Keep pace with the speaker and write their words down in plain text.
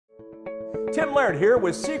Tim Laird here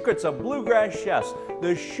with Secrets of Bluegrass Chefs,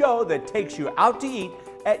 the show that takes you out to eat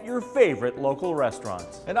at your favorite local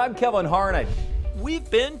restaurants. And I'm Kevin Harnett. We've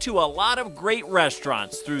been to a lot of great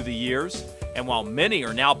restaurants through the years, and while many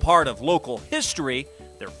are now part of local history,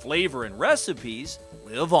 their flavor and recipes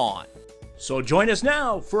live on. So join us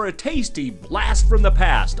now for a tasty blast from the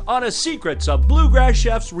past on a Secrets of Bluegrass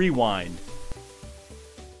Chefs Rewind.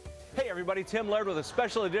 Hey everybody, Tim Laird with a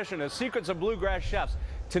special edition of Secrets of Bluegrass Chefs.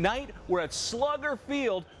 Tonight, we're at Slugger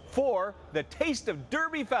Field for the Taste of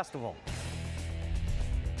Derby Festival.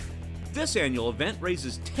 This annual event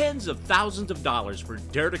raises tens of thousands of dollars for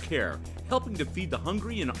Dare to Care, helping to feed the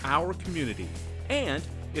hungry in our community. And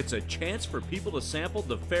it's a chance for people to sample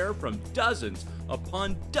the fare from dozens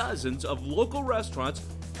upon dozens of local restaurants,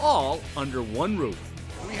 all under one roof.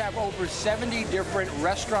 We have over 70 different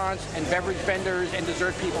restaurants and beverage vendors and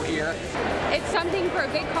dessert people here. It's something for a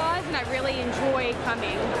good cause, and I really enjoy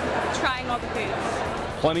coming, trying all the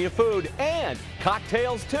foods. Plenty of food and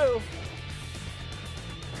cocktails too.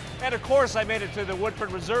 And of course, I made it to the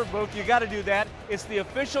Woodford Reserve booth. You got to do that. It's the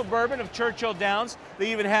official bourbon of Churchill Downs.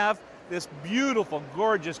 They even have this beautiful,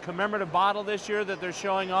 gorgeous commemorative bottle this year that they're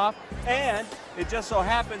showing off. And it just so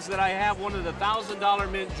happens that I have one of the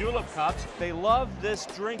 $1,000 mint julep cups. They love this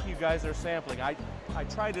drink you guys are sampling. I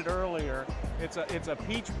tried it earlier. It's a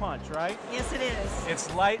peach punch, right? Yes, it is.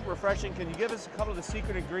 It's light, refreshing. Can you give us a couple of the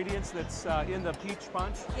secret ingredients that's in the peach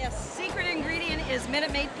punch? Yes, secret ingredient is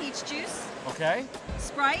Minute Maid peach juice, Okay.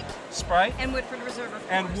 Sprite, and Woodford Reserve, of course.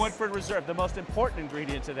 And Woodford Reserve, the most important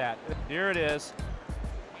ingredient to that. Here it is.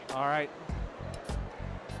 All right.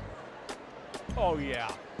 Oh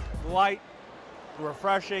yeah, light,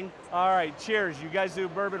 refreshing. All right, cheers. You guys do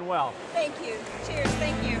bourbon well. Thank you. Cheers,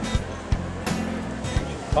 thank you.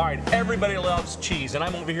 All right, everybody loves cheese, and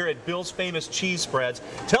I'm over here at Bill's Famous Cheese Spreads.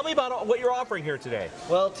 Tell me about what you're offering here today.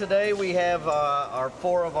 Well, today we have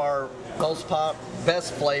four of our most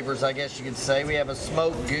best flavors, I guess you could say. We have a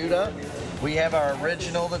smoked Gouda. We have our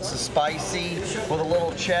original that's a spicy with a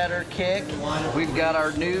little cheddar kick. We've got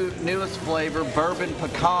our newest flavor, bourbon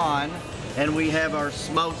pecan, and we have our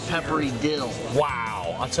smoked peppery dill.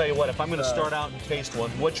 Wow, I'll tell you what, if I'm going to start out and taste one,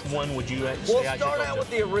 which one would you say We'll I should start go out to? with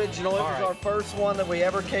the original. It was our first one that we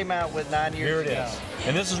ever came out with 9 years ago. Here it is.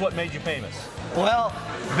 And this is what made you famous. Well,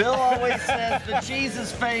 Bill always says the cheese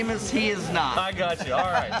is famous, he is not. I got you. All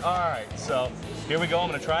right, all right. So here we go. I'm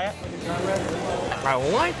going to try it. I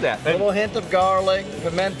like that. A little hint of garlic,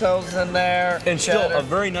 pimentos in there. And still a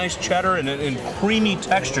very nice cheddar and creamy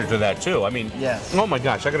texture to that too. I mean, yes. Oh my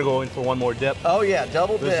gosh, I got to go in for one more dip. Oh yeah,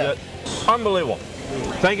 double dip. This is it. Unbelievable.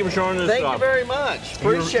 Thank you for showing us. Thank you very much.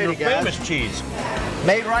 Appreciate your it, guys. famous cheese.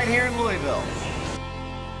 Made right here in Louisville.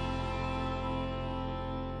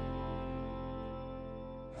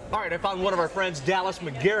 All right, I found one of our friends, Dallas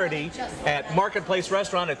McGarity, at Marketplace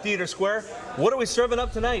Restaurant at Theater Square. What are we serving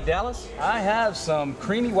up tonight, Dallas? I have some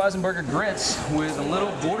creamy Weisenberger grits with a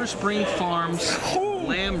little Border Spring Farms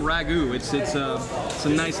lamb ragu. It's a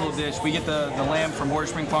nice little dish. We get the lamb from Border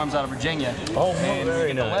Spring Farms out of Virginia. Oh, and very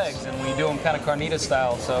we get nice. the legs, and we do them kind of carnita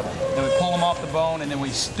style. So then we pull them off the bone, and then we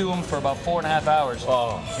stew them for about 4.5 hours.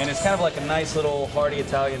 Oh. And it's kind of like a nice little hearty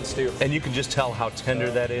Italian stew. And you can just tell how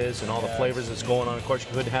tender that is and all the flavors that's going on. Of course,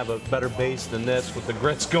 you couldn't have a better base than this with the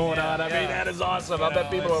grits going on. I mean, that is awesome. I bet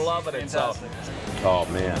people are loving it. So. Oh,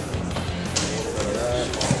 man.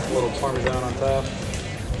 A little Parmesan on top.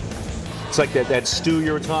 It's like that stew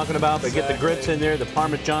you were talking about. They get the grits in there, the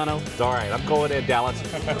Parmigiano. All right, I'm going in, Dallas.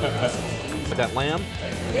 But that lamb,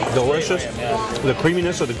 delicious. The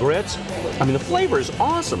creaminess of the grits. I mean, the flavor is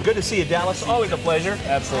awesome. Good to see you, Dallas. Always a pleasure.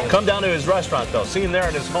 Absolutely. Come down to his restaurant, though. See him there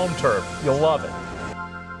on his home turf. You'll love it.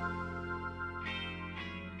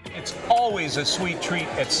 It's always a sweet treat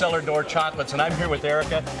at Cellar Door Chocolates, and I'm here with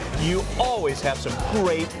Erica. You always have some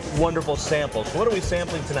great, wonderful samples. What are we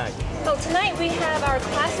sampling tonight? So tonight we have our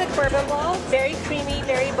classic bourbon ball, very creamy,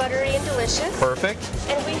 very buttery and delicious. Perfect.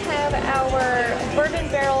 And we have our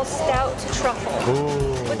bourbon barrel stout truffle.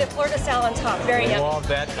 Ooh. With the fleur de sal on top, very yummy. Love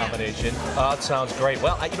that combination. Oh, it sounds great.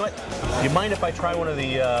 Well, you know what? Do you mind if I try one of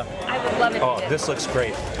the... I would love it. Oh, this looks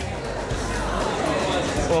great.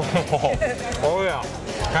 Oh yeah.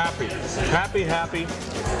 Happy. Happy, happy.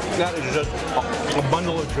 That is just a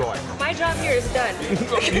bundle of joy. My job here is done.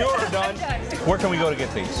 You are done. I'm done. Where can we go to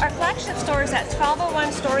get these? Our flagship store is at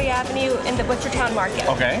 1201 Story Avenue in the Butchertown Market.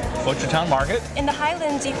 Okay, Butchertown Market. In the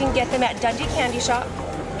Highlands, you can get them at Dundee Candy Shop,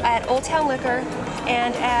 at Old Town Liquor,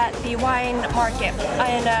 and at the Wine Market.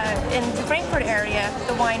 And in the Frankfurt area,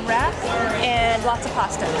 the Wine Rack, and lots of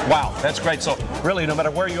pasta. Wow, that's great. So really, no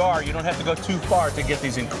matter where you are, you don't have to go too far to get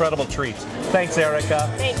these incredible treats. Thanks,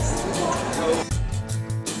 Erica. Thanks.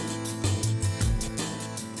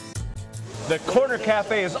 The Corner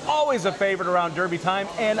Cafe is always a favorite around Derby time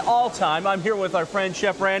and all time. I'm here with our friend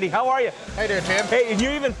Chef Randy. How are you? Hey there, Tim. Hey, and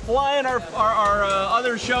you're even flying our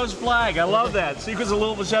other show's flag. I love that. Secrets of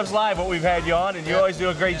Louisville Chefs Live, what we've had you on, and you always do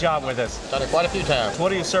a great job with us. Done it quite a few times.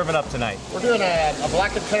 What are you serving up tonight? We're doing a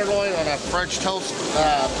blackened tenderloin on a French toast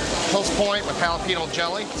point with jalapeno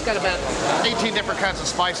jelly. It's got about 18 different kinds of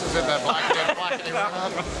spices in the blackened rub.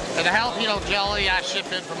 And the jalapeno jelly I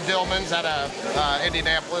ship in from Dillman's out of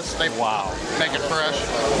Indianapolis. They make it fresh.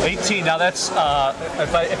 18. Now that's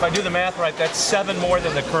if I do the math right, that's 7 more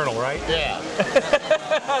than the Colonel, right? Yeah.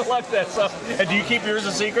 I like that. So, and do you keep yours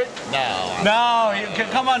a secret? No. No. You can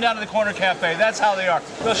come on down to the Corner Cafe. That's how they are.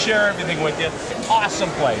 They'll share everything with you. Awesome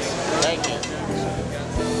place. Thank you.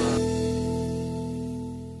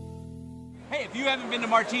 Hey, if you haven't been to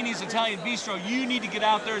Martini's Italian Bistro, you need to get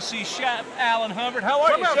out there and see Chef Alan Hubbard. How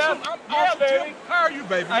are you, Chef? I'm awesome, baby. How are you,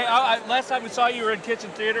 baby? Last time we saw you were in Kitchen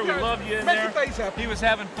Theater. We loved you in there. Make your face happy. He was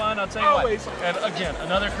having fun, I'll tell you Always. what. And again,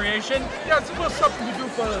 another creation? Yeah, it's a little something to do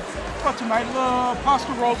for tonight.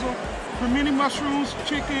 Pasta rosa, cremini mushrooms,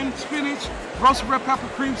 chicken, spinach, roasted red pepper,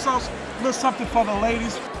 cream sauce. A little something for the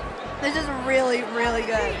ladies. This is really, really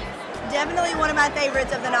good. Definitely one of my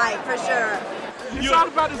favorites of the night, for sure. It's all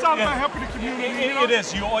about helping the community. It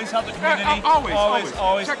is. You always help the community.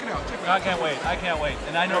 Always. Check it out. I can't wait. I can't wait.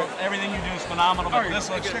 And I know everything you do is phenomenal, but this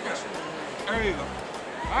looks... Check it out. There you go.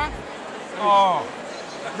 Huh? Oh,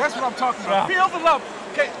 that's what I'm talking about. Feel the love.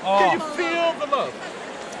 Can you feel the love?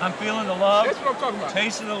 I'm feeling the love. That's what I'm talking about.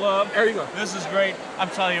 Tasting the love. There you go. This is great. I'm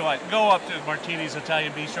telling you what, go up to Martini's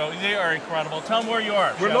Italian Bistro. They are incredible. Tell them where you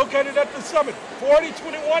are. We're located at the Summit,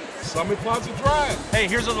 4021 Summit Plaza Drive. Hey,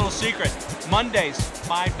 here's a little secret. Mondays,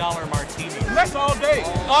 $5 martinis. That's all day.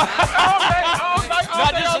 All day, all night, all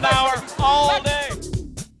Not day, just all an day. hour, all day.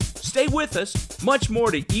 Stay with us. Much more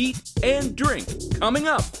to eat and drink coming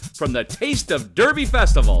up from the Taste of Derby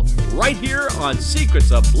Festival right here on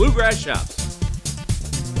Secrets of Bluegrass Chefs.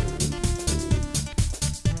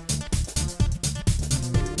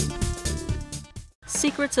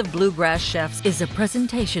 Secrets of Bluegrass Chefs is a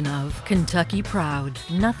presentation of Kentucky Proud.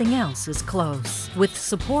 Nothing else is close. With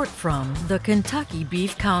support from the Kentucky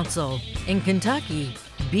Beef Council. In Kentucky,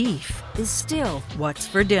 beef is still what's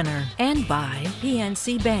for dinner. And by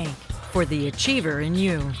PNC Bank, for the achiever in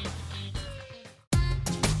you.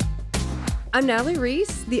 I'm Natalie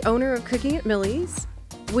Reese, the owner of Cooking at Millie's.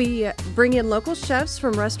 We bring in local chefs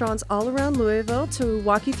from restaurants all around Louisville to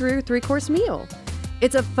walk you through a 3-course meal.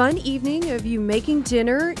 It's a fun evening of you making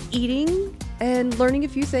dinner, eating, and learning a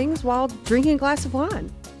few things while drinking a glass of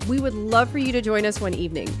wine. We would love for you to join us one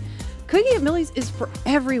evening. Cooking at Millie's is for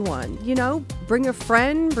everyone. You know, bring a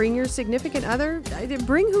friend, bring your significant other,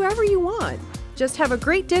 bring whoever you want. Just have a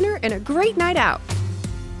great dinner and a great night out.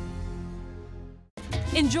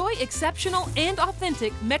 Enjoy exceptional and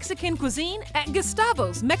authentic Mexican cuisine at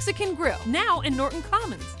Gustavo's Mexican Grill, now in Norton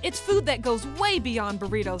Commons. It's food that goes way beyond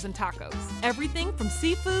burritos and tacos. Everything from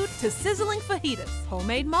seafood to sizzling fajitas,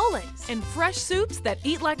 homemade moles, and fresh soups that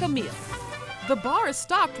eat like a meal. The bar is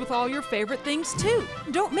stocked with all your favorite things too.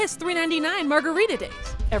 Don't miss $3.99 margarita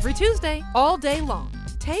days. Every Tuesday, all day long.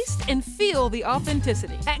 Taste and feel the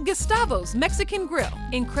authenticity at Gustavo's Mexican Grill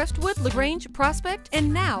in Crestwood, LaGrange, Prospect,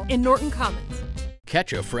 and now in Norton Commons.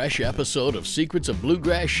 Catch a fresh episode of Secrets of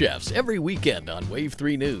Bluegrass Chefs every weekend on Wave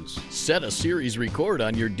 3 News. Set a series record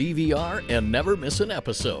on your DVR and never miss an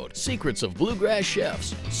episode. Secrets of Bluegrass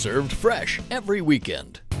Chefs, served fresh every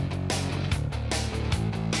weekend.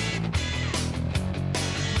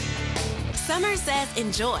 Summer says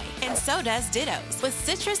enjoy, and so does Ditto's, with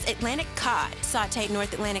citrus Atlantic cod, sauteed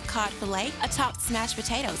North Atlantic cod filet, atop smashed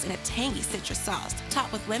potatoes in a tangy citrus sauce,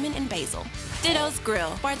 topped with lemon and basil. Ditto's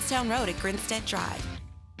Grill, Bardstown Road at Grinstead Drive.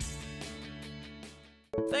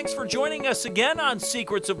 Thanks for joining us again on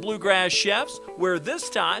Secrets of Bluegrass Chefs, where this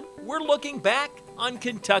time we're looking back on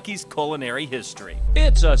Kentucky's culinary history.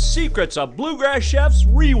 It's a Secrets of Bluegrass Chefs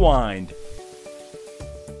Rewind.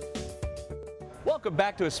 Welcome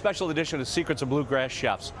back to a special edition of Secrets of Bluegrass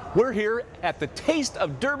Chefs. We're here at the Taste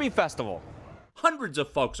of Derby Festival. Hundreds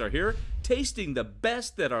of folks are here tasting the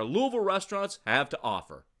best that our Louisville restaurants have to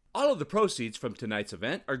offer. All of the proceeds from tonight's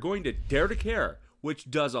event are going to Dare to Care,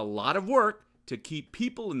 which does a lot of work to keep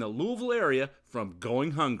people in the Louisville area from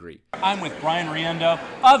going hungry. I'm with Brian Riendo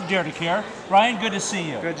of Dare to Care. Brian, good to see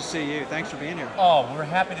you. Good to see you. Thanks for being here. Oh, we're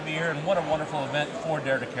happy to be here, and what a wonderful event for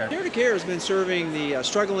Dare to Care. Dare to Care has been serving the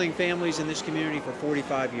struggling families in this community for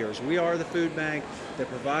 45 years. We are the food bank that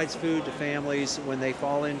provides food to families when they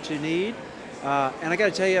fall into need. And I got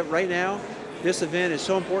to tell you, right now, This event is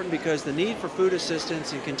so important because the need for food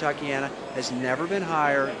assistance in Kentuckiana has never been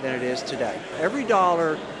higher than it is today. Every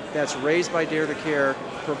dollar that's raised by Dare to Care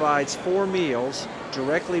provides 4 meals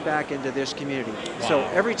directly back into this community. Wow. So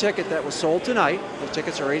every ticket that was sold tonight, the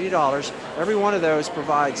tickets are $80, every one of those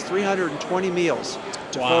provides 320 meals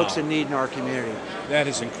to folks in need in our community. That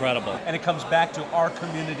is incredible. And it comes back to our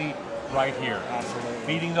community right here. Absolutely.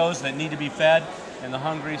 Feeding those that need to be fed and the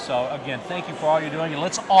hungry. So again, thank you for all you're doing, and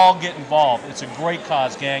let's all get involved. It's a great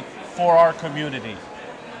cause, gang, for our community.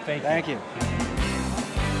 Thank you. Thank you.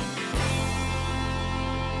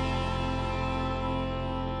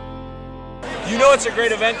 You know it's a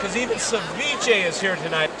great event because even ceviche is here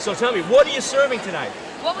tonight. So tell me, what are you serving tonight?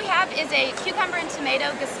 What we have is a cucumber and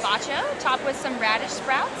tomato gazpacho topped with some radish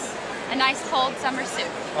sprouts, a nice cold summer soup.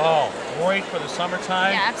 Oh, great for the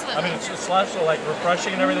summertime. Yeah, absolutely. I mean, it's also like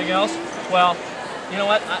refreshing and everything else. Well, you know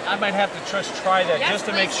what? I might have to just try that just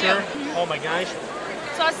to make sure. Oh my gosh.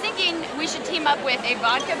 So I was thinking we should team up with a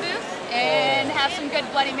vodka booth and have some good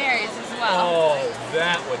Bloody Marys as well. Oh,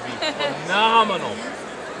 that would be phenomenal.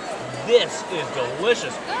 This is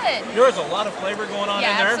delicious. Good. There's a lot of flavor going on in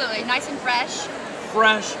there. Yeah, absolutely. Nice and fresh.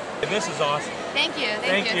 Fresh. This is awesome. Thank you.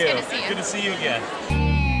 Thank you. It's good to see you. Good to see you again.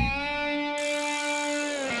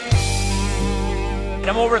 And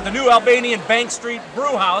I'm over at the new Albanian Bank Street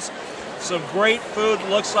Brew House. Some great food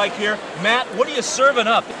looks like here. Matt, what are you serving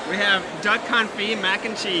up? We have duck confit mac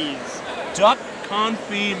and cheese. Duck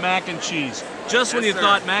confit mac and cheese. Just when you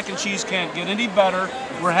thought mac and cheese can't get any better,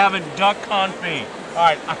 we're having duck confit. All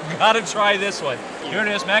right, I've got to try this one. Here it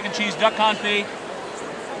is, mac and cheese, duck confit.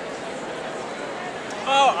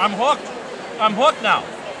 Oh, I'm hooked. I'm hooked now.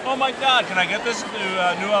 Oh my God, can I get this to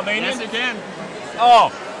New Albanian? Yes, you can.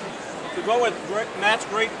 Oh, to go with Matt's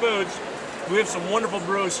great foods, we have some wonderful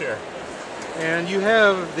brews here. And you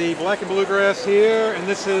have the Black and Bluegrass here, and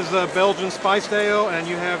this is a Belgian spiced ale, and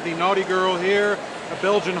you have the Naughty Girl here, a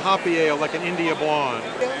Belgian hoppy ale, like an India Blonde.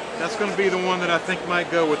 That's going to be the one that I think might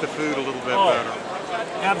go with the food a little bit better.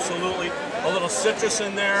 Absolutely. A little citrus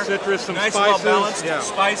in there. Citrus, some nice, spices. well-balanced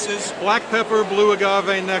spices. Black pepper, blue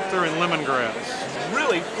agave nectar, and lemongrass.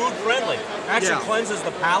 Really food friendly. Actually cleanses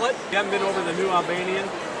the palate. If you haven't been over the new Albanian,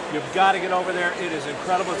 you've got to get over there. It is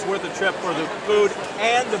incredible. It's worth a trip for the food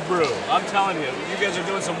and the brew. I'm telling you, you guys are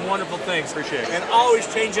doing some wonderful things. Appreciate it. And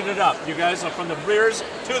always changing it up. You guys are from the beers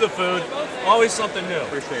to the food. Always something new.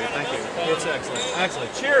 Appreciate it. Thank you. It's excellent.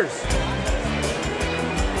 Excellent. Cheers.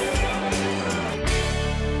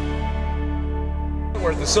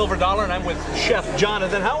 We're at the Silver Dollar, and I'm with Chef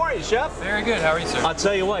Jonathan. How are you, Chef? Very good. How are you, sir? I'll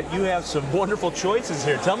tell you what, you have some wonderful choices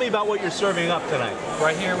here. Tell me about what you're serving up tonight.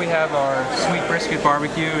 Right here we have our sweet brisket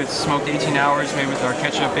barbecue. It's smoked 18 hours, made with our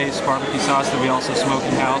ketchup-based barbecue sauce that we also smoke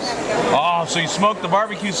in-house. Oh, so you smoked the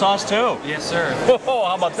barbecue sauce too? Yes, sir. Oh,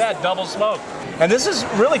 how about that? Double smoke. And this is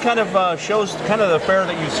really kind of shows kind of the fare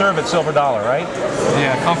that you serve at Silver Dollar, right?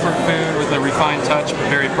 Yeah, comfort food with a refined touch, but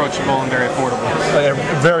very approachable and very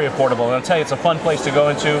affordable. Very affordable. And I'll tell you, it's a fun place to go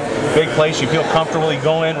into. Big place. You feel comfortable. You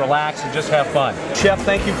go in, relax, and just have fun. Chef,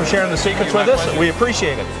 thank you for sharing the secrets with us. We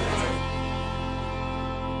appreciate it.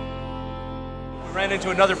 Ran into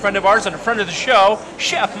another friend of ours and a friend of the show,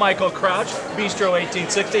 Chef Michael Crouch, Bistro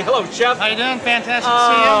 1860. Hello, Chef. How you doing? Fantastic to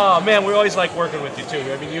see you. Oh, man, we always like working with you,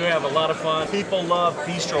 too. I mean, you have a lot of fun. People love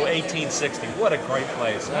Bistro 1860. What a great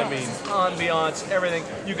place. I mean, ambiance, everything.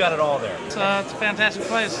 You got it all there. It's a fantastic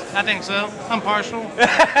place. I think so. I'm partial.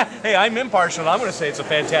 Hey, I'm impartial. I'm going to say it's a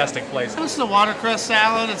fantastic place. This is a watercress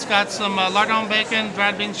salad. It's got some lardon bacon,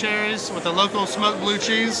 dried bean cherries with a local smoked blue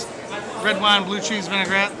cheese, red wine blue cheese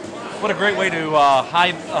vinaigrette. What a great way to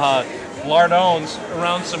hide lardons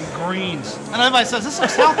around some greens. And everybody says, this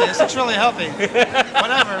looks healthy. This looks really healthy.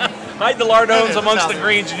 Whatever. Hide the lardons amongst the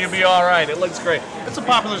greens and you'll be all right. It looks great. It's a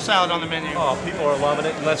popular salad on the menu. Oh, people are loving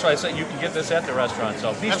it. And that's why I say you can get this at the restaurant.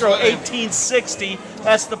 So Bistro 1860,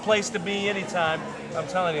 that's the place to be anytime. I'm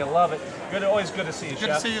telling you, I love it. Good, always good to see you, Good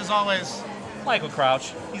Chef. to see you as always. Michael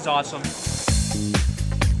Crouch, he's awesome.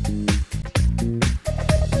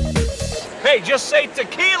 Hey, just say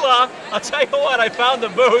tequila. I'll tell you what, I found the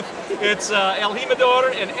booth. It's El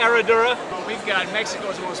Jimador and Herradura. We've got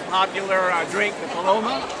Mexico's most popular drink, the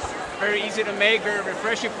Paloma. Very easy to make, very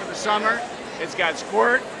refreshing for the summer. It's got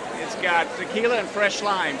squirt, it's got tequila and fresh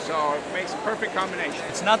lime, so it makes a perfect combination.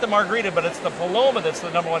 It's not the margarita, but it's the Paloma that's the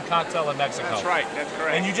 #1 cocktail in Mexico. That's right, that's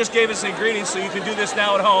correct. And you just gave us the ingredients, so you can do this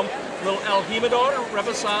now at home. A little El Jimador,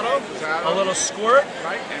 reposado, a little squirt,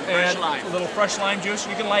 right, and fresh lime. A little fresh lime juice.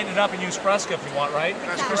 You can lighten it up and use Fresca if you want, right?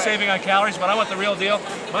 That's We're correct. saving on calories, but I want the real deal.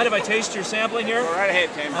 Mind if I taste your sampling here? Go right ahead,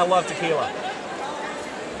 Tim. I love tequila.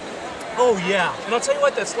 Oh yeah, and I'll tell you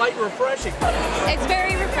what, that's light and refreshing. It's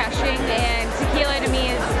very refreshing, and tequila to me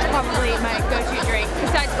is probably my go-to drink,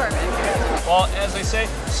 besides bourbon. Well, as they say,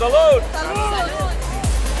 salute!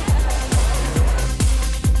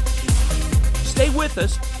 Stay with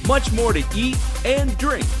us, much more to eat and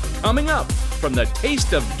drink coming up from the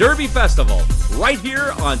Taste of Derby Festival, right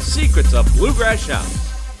here on Secrets of Bluegrass Chefs.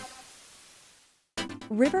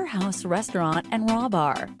 River House Restaurant and Raw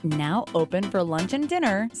Bar, now open for lunch and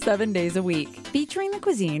dinner 7 days a week, featuring the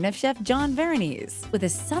cuisine of Chef John Veronese with a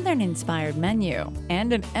Southern-inspired menu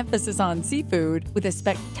and an emphasis on seafood with a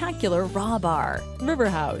spectacular raw bar. River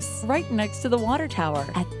House, right next to the Water Tower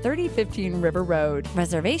at 3015 River Road.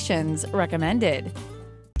 Reservations recommended.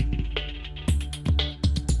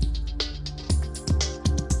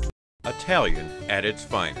 Italian at its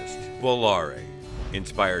finest, Volare.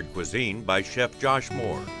 Inspired cuisine by Chef Josh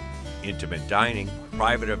Moore. Intimate dining,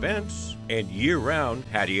 private events, and year-round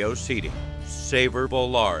patio seating. Savor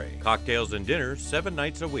Volare. Cocktails and dinners 7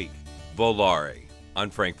 nights a week. Volare on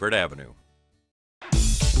Frankfort Avenue.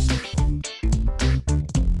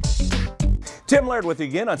 Tim Laird with you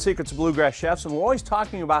again on Secrets of Bluegrass Chefs, and we're always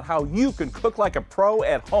talking about how you can cook like a pro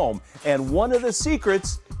at home, and one of the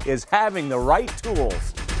secrets is having the right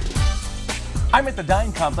tools. I'm at the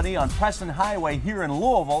Dine Company on Preston Highway here in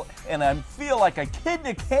Louisville, and I feel like a kid in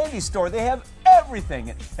a candy store. They have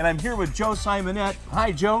everything. And I'm here with Joe Simonette.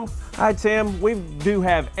 Hi, Joe. Hi, Tim. We do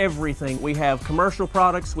have everything. We have commercial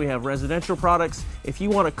products. We have residential products. If you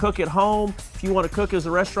want to cook at home, if you want to cook as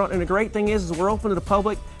a restaurant, and the great thing is we're open to the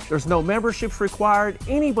public. There's no memberships required.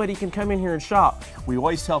 Anybody can come in here and shop. We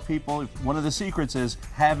always tell people one of the secrets is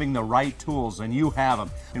having the right tools, and you have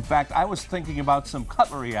them. In fact, I was thinking about some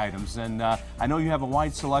cutlery items, and I know you have a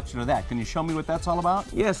wide selection of that. Can you show me what that's all about?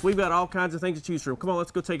 Yes, we've got all kinds of things to choose from. Come on,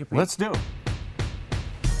 let's go take a peek. Let's do it.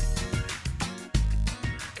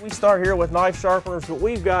 We start here with knife sharpeners, but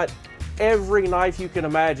we've got every knife you can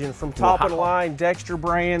imagine, from top of the line Dexter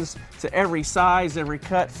brands to every size, every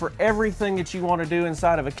cut, for everything that you want to do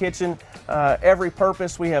inside of a kitchen, every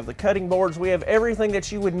purpose. We have the cutting boards. We have everything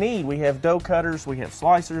that you would need. We have dough cutters. We have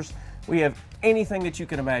slicers. We have anything that you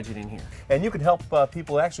can imagine in here. And you can help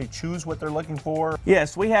people actually choose what they're looking for?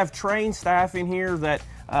 Yes, we have trained staff in here that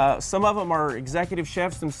some of them are executive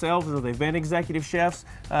chefs themselves, or they've been executive chefs.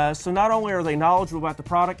 So not only are they knowledgeable about the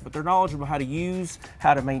product, but they're knowledgeable how to use,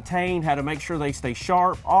 how to maintain, how to make sure they stay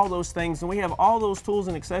sharp, all those things. And we have all those tools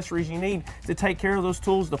and accessories you need to take care of those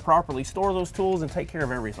tools, to properly store those tools, and take care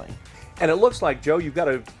of everything. And it looks like, Joe, you've got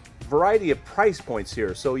a variety of price points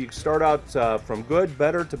here, so you start out from good,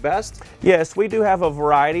 better to best? Yes, we do have a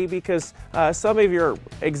variety, because some of your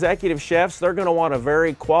executive chefs, they're going to want a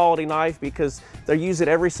very quality knife because they use it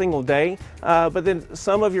every single day. But then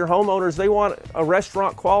some of your homeowners, they want a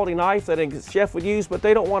restaurant quality knife that a chef would use, but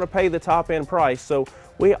they don't want to pay the top end price. So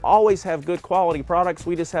we always have good quality products.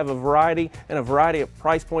 We just have a variety and a variety of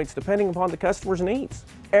price points depending upon the customer's needs.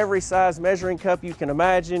 Every size measuring cup you can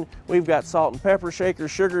imagine. We've got salt and pepper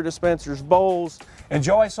shakers, sugar dispensers, bowls. And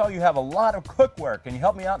Joe, I saw you have a lot of cookware. Can you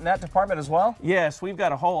help me out in that department as well? Yes, we've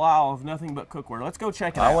got a whole aisle of nothing but cookware. Let's go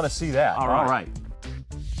check it out. I want to see that. All right.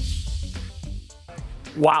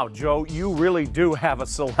 Wow, Joe, you really do have a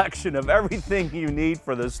selection of everything you need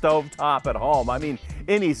for the stovetop at home. I mean,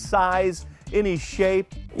 any size, any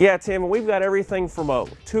shape. Yeah, Tim, we've got everything from a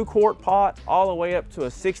 2-quart pot all the way up to a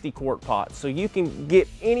 60-quart pot. So you can get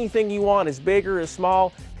anything you want, as big or as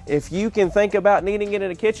small. If you can think about needing it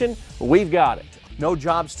in a kitchen, we've got it. No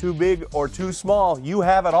job's too big or too small. You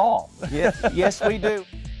have it all. Yeah, yes, we do.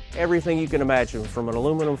 Everything you can imagine, from an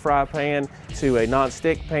aluminum fry pan to a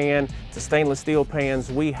non-stick pan to stainless steel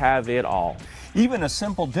pans, we have it all. Even a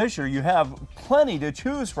simple disher, you have plenty to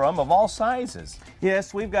choose from of all sizes.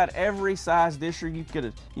 Yes, we've got every size disher you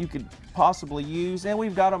could possibly use, and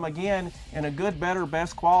we've got them again in a good, better,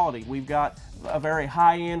 best quality. We've got a very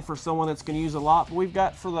high end for someone that's going to use a lot, but we've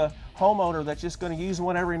got for the homeowner that's just going to use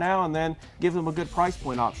one every now and then, give them a good price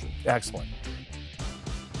point option. Excellent.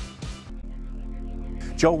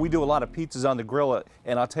 Joe, we do a lot of pizzas on the grill,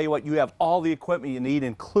 and I'll tell you what, you have all the equipment you need,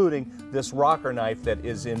 including this rocker knife that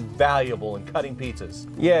is invaluable in cutting pizzas.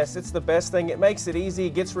 Yes, it's the best thing. It makes it easy.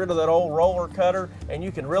 It gets rid of that old roller cutter, and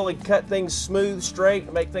you can really cut things smooth, straight,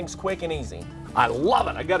 and make things quick and easy. I love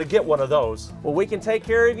it. I got to get one of those. Well, we can take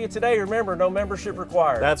care of you today. Remember, no membership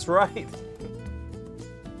required. That's right.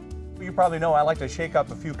 You probably know I like to shake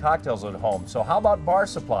up a few cocktails at home, so how about bar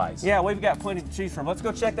supplies? Yeah, we've got plenty to choose from. Let's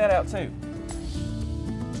go check that out too.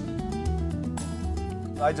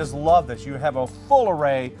 I just love this. You have a full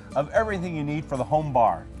array of everything you need for the home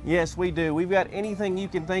bar. Yes, we do. We've got anything you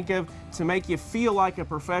can think of to make you feel like a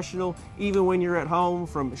professional, even when you're at home,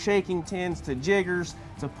 from shaking tins to jiggers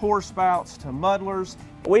to pour spouts to muddlers.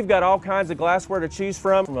 We've got all kinds of glassware to choose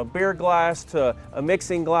from a beer glass to a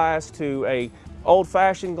mixing glass to a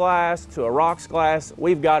old-fashioned glass to a rocks glass.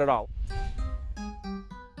 We've got it all.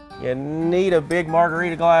 You need a big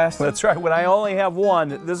margarita glass. That's right. When I only have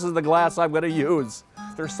one, this is the glass I'm going to use.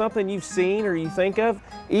 If there's something you've seen or you think of,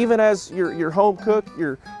 even as your home cook,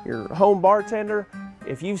 your home bartender,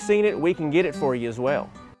 if you've seen it, we can get it for you as well.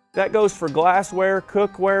 That goes for glassware,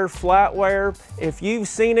 cookware, flatware. If you've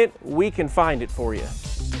seen it, we can find it for you.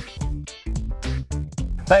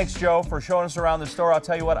 Thanks, Joe, for showing us around the store. I'll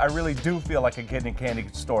tell you what, I really do feel like a kid in a candy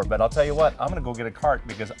store, but I'll tell you what, I'm going to go get a cart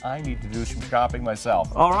because I need to do some shopping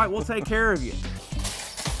myself. All right, we'll take care of you.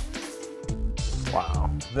 Wow,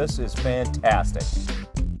 this is fantastic.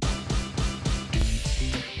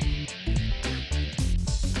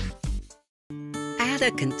 At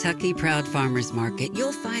a Kentucky Proud Farmers Market,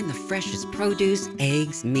 you'll find the freshest produce,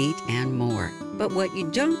 eggs, meat, and more. But what you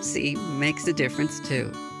don't see makes a difference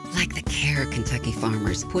too. Like the care Kentucky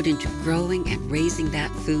farmers put into growing and raising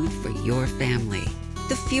that food for your family.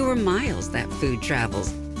 The fewer miles that food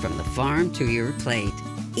travels from the farm to your plate.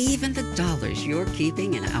 Even the dollars you're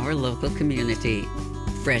keeping in our local community.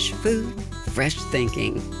 Fresh food, fresh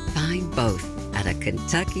thinking. Find both at a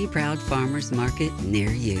Kentucky Proud Farmers Market near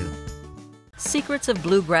you. Secrets of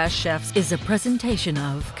Bluegrass Chefs is a presentation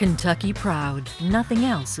of Kentucky Proud. Nothing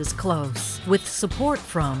else is close. With support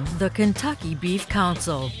from the Kentucky Beef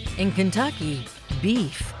Council. In Kentucky,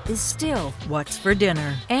 beef is still what's for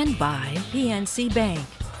dinner. And by PNC Bank,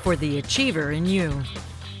 for the achiever in you.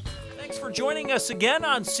 Thanks for joining us again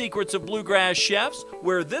on Secrets of Bluegrass Chefs,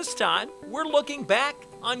 where this time we're looking back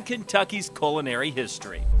on Kentucky's culinary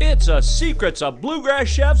history. It's a Secrets of Bluegrass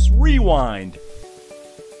Chefs Rewind.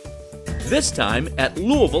 This time at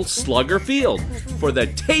Louisville Slugger Field for the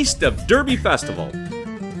Taste of Derby Festival.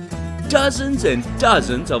 Dozens and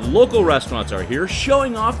dozens of local restaurants are here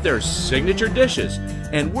showing off their signature dishes,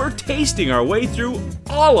 and we're tasting our way through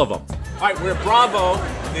all of them. All right, we're at Bravo,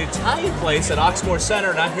 the Italian place at Oxmoor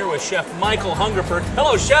Center, and I'm here with Chef Michael Hungerford.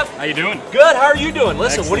 Hello, Chef. How you doing? Good. How are you doing?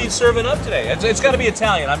 Listen, Excellent. What are you serving up today? It's got to be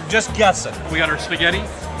Italian. I'm just guessing. We got our spaghetti,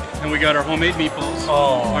 and we got our homemade meatballs.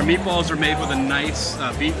 Oh. Our meatballs are made with a nice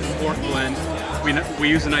beef and pork blend. We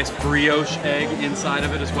use a nice brioche egg inside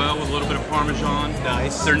of it as well with a little bit of Parmesan.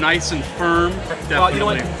 Nice. They're nice and firm. Definitely. Well, you know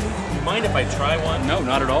what? Do you mind if I try one? No,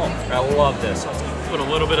 not at all. I love this. Put a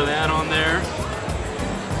little bit of that on there.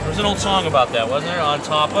 There's an old song about that, wasn't there? On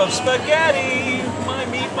top of spaghetti, my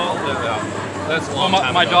meatball. That's a long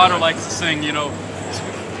time my ago. daughter likes to sing, you know,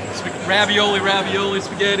 ravioli, ravioli,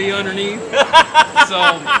 spaghetti underneath.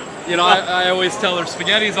 So, you know, I always tell her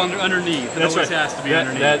spaghetti's underneath. It always has to be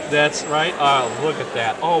underneath. That's right. Oh, look at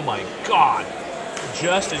that. Oh my God.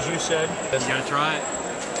 Just as you said. You gotta try it.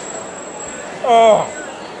 Oh.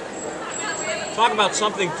 Talk about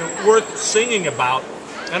something worth singing about.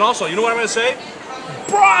 And also, you know what I'm going to say?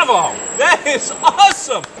 Bravo! That is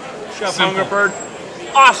awesome! Chef Hungerford,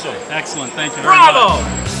 awesome! Excellent, thank you very Bravo!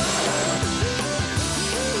 much.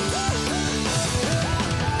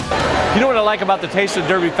 You know what I like about the Taste of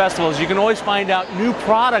Derby Festival is you can always find out new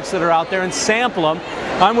products that are out there and sample them.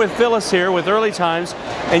 I'm with Phyllis here with Early Times,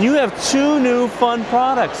 and you have two new fun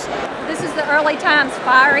products. This is the Early Times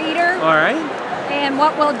Fire Eater. All right. And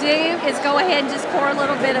what we'll do is go ahead and just pour a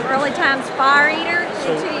little bit of Early Times Fire Eater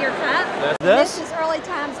into your cup. This is Early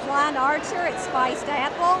Times Blind Archer. It's spiced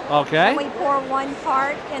apple. Okay. And we pour 1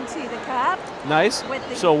 part into the cup. Nice. With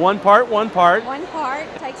the So one part. 1 part.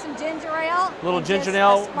 Take some ginger ale. Little and ginger just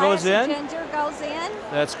ale a goes splash in. of ginger goes in.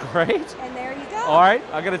 That's great. And there you go. All right,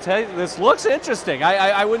 I got to tell you, this looks interesting.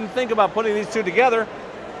 I wouldn't think about putting these two together.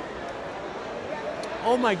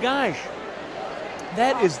 Oh my gosh.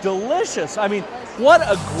 That is delicious. I mean, what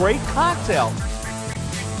a great cocktail.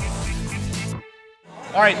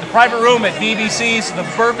 All right, the private room at BBC's, the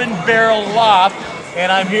Bourbon Barrel Loft. And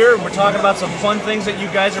I'm here, we're talking about some fun things that you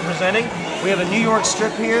guys are presenting. We have a New York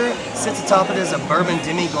strip here. Sits atop it is a bourbon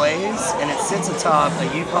demi-glaze, and it sits atop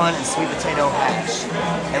a Yukon and sweet potato hash.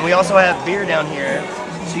 And we also have beer down here,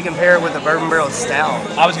 so you can pair it with a bourbon barrel stout.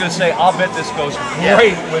 I was going to say, I'll bet this goes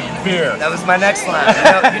great with beer. That was my next line.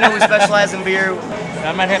 You know we specialize in beer.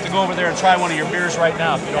 I might have to go over there and try one of your beers right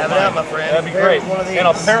now if you don't Have it mind. out, my friend. That'd be Pair it great. with one of these. And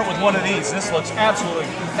I'll pair it with one of these. This looks absolutely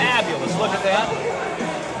fabulous. Look at that.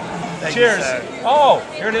 Thank Cheers. you, sir. Oh,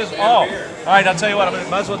 here it is. Oh. All right, I'll tell you what, I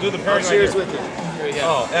might as well do the pairing right cheers here. with you. Here you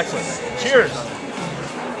go. Oh, excellent. Cheers.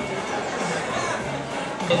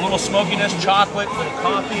 A little smokiness, chocolate, little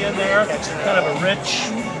coffee in there. Kind of a rich,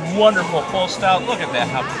 wonderful full stout. Look at that,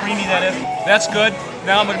 how creamy that is. That's good.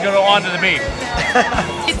 Now I'm going to go on to the beef.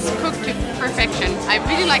 It's cooked to perfection. I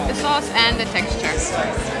really like the sauce and the texture.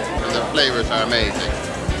 The flavors are amazing.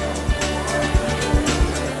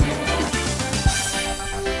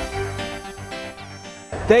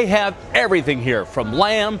 They have everything here, from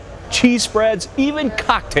lamb, cheese spreads, even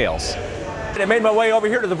cocktails. I made my way over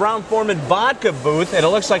here to the Brown-Forman vodka booth, and it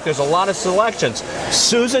looks like there's a lot of selections.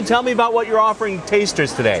 Susan, tell me about what you're offering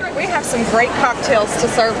tasters today. We have some great cocktails to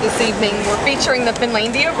serve this evening. We're featuring the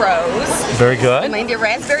Finlandia Rose. Very good. Finlandia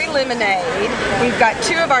Raspberry Lemonade. We've got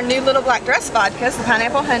 2 of our new little black dress vodkas, the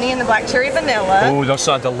Pineapple Honey and the Black Cherry Vanilla. Ooh, those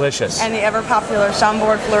sound delicious. And the ever-popular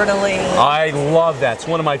Chambord Fleur de Lis. I love that. It's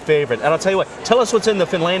one of my favorites. And I'll tell you what, tell us what's in the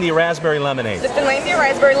Finlandia Raspberry Lemonade. The Finlandia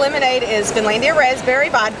Raspberry Lemonade is Finlandia Raspberry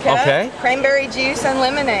Vodka, Okay. cranberry juice, and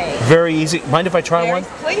lemonade. Very easy. Mind if I try one?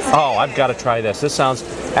 Please. Oh, I've got to try this. This sounds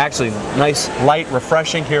actually nice, light,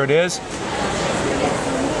 refreshing. Here it is.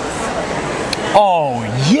 Oh,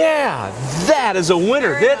 yeah, that is a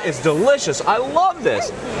winner. That is delicious. I love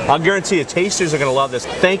this. I'll guarantee you, tasters are going to love this.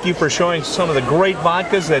 Thank you for showing some of the great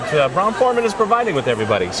vodkas that Brown-Forman is providing with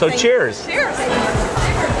everybody. So cheers. Cheers.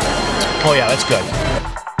 Oh, yeah, that's good.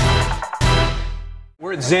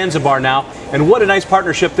 We're at Zanzibar now, and what a nice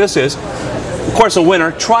partnership this is. Of course, a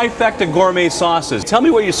winner, Trifecta Gourmet Sauces. Tell me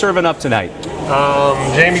what you're serving up tonight.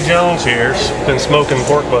 Jamie Jones here's been smoking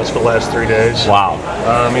pork butts for the last 3 days. Wow.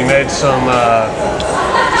 He made some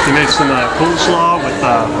coleslaw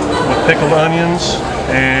with pickled onions,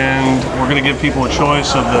 and we're going to give people a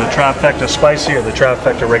choice of the Trifecta Spicy or the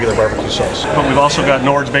Trifecta Regular Barbecue Sauce. But we've also got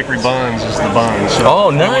Nord's Bakery Buns as the buns. So oh,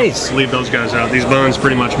 nice. Leave those guys out. These buns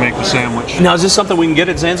pretty much make the sandwich. Now, is this something we can get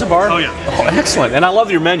at Zanzibar? Oh, yeah. Oh, excellent. And I love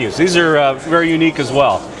your menus. These are very unique as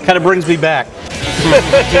well. Kind of brings me back.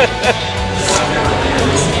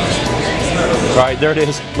 All right, there it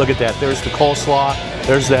is. Look at that. There's the coleslaw.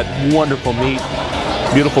 There's that wonderful meat,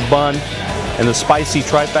 beautiful bun, and the spicy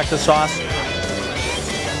Trifecta sauce.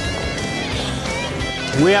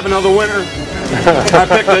 We have another winner. I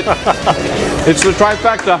picked it. It's the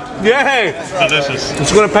Trifecta. Yay! Delicious.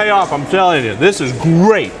 It's going to pay off, I'm telling you. This is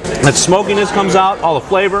great. That smokiness comes out, all the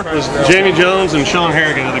flavor. Jamie Jones and Sean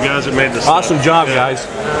Harrigan are the guys that made this. Awesome job, guys.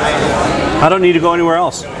 I don't need to go anywhere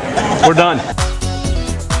else. We're done.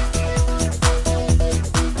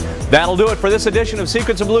 That'll do it for this edition of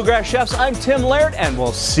Secrets of Bluegrass Chefs. I'm Tim Laird, and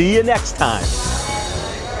we'll see you next time.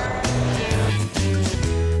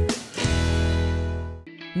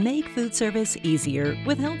 Make food service easier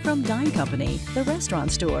with help from Dine Company, the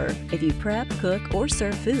restaurant store. If you prep, cook, or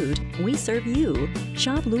serve food, we serve you.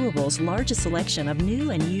 Shop Louisville's largest selection of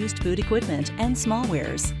new and used food equipment and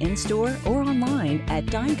smallwares in-store or online at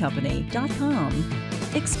dinecompany.com.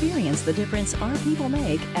 Experience the difference our people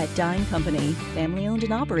make at Dine Company, family-owned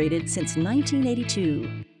and operated since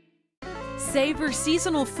 1982. Savor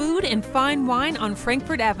seasonal food and fine wine on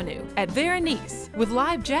Frankfort Avenue at Veronice with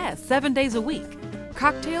live jazz 7 days a week.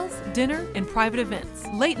 Cocktails, dinner, and private events.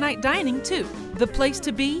 Late night dining, too. The place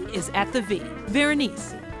to be is at the V.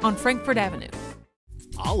 Veronice on Frankfort Avenue.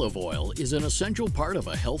 Olive oil is an essential part of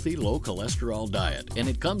a healthy, low-cholesterol diet, and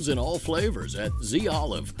it comes in all flavors at Z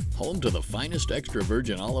Olive, home to the finest extra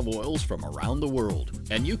virgin olive oils from around the world.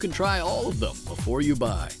 And you can try all of them before you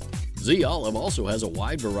buy. Z Olive also has a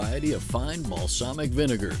wide variety of fine balsamic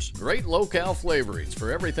vinegars. Great low-cal flavorings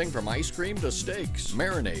for everything from ice cream to steaks,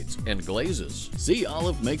 marinades, and glazes. Z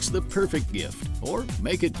Olive makes the perfect gift, or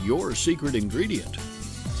make it your secret ingredient.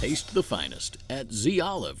 Taste the finest at Z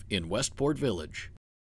Olive in Westport Village.